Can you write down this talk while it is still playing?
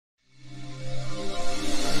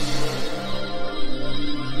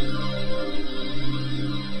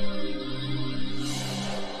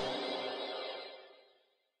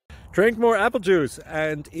Drink more apple juice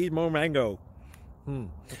and eat more mango.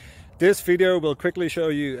 This video will quickly show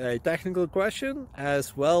you a technical question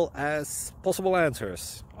as well as possible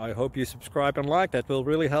answers. I hope you subscribe and like, that will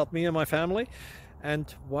really help me and my family. And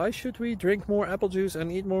why should we drink more apple juice and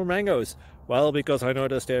eat more mangoes? Well, because I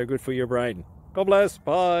noticed they're good for your brain. God bless,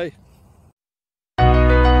 bye!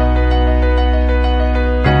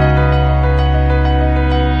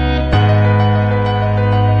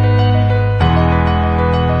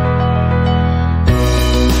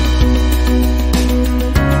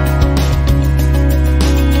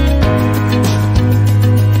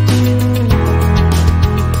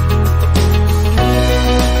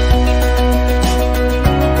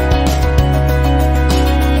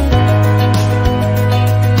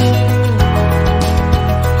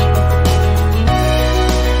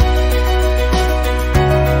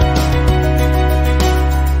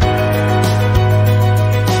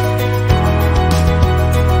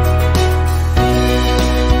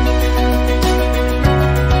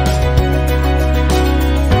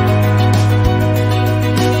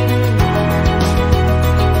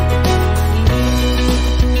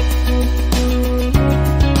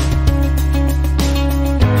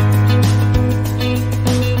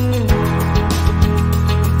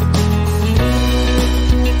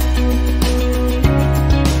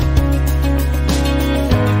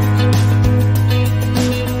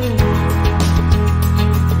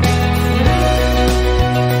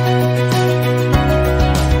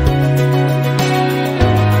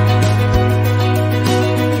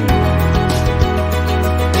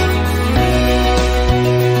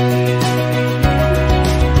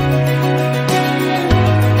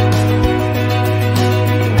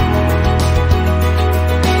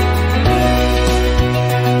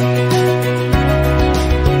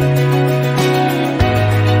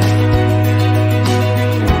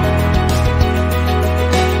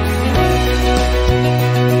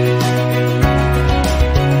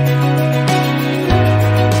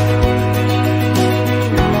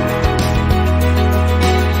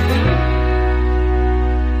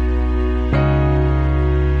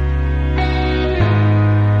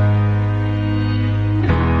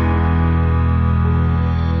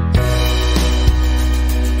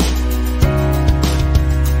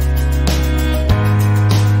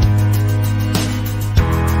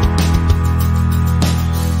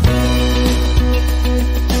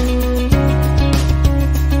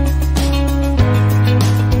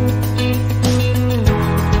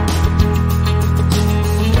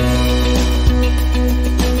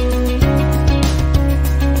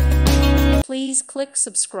 Please click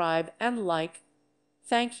subscribe and like.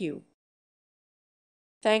 Thank you.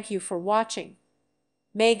 Thank you for watching.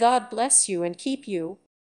 May God bless you and keep you.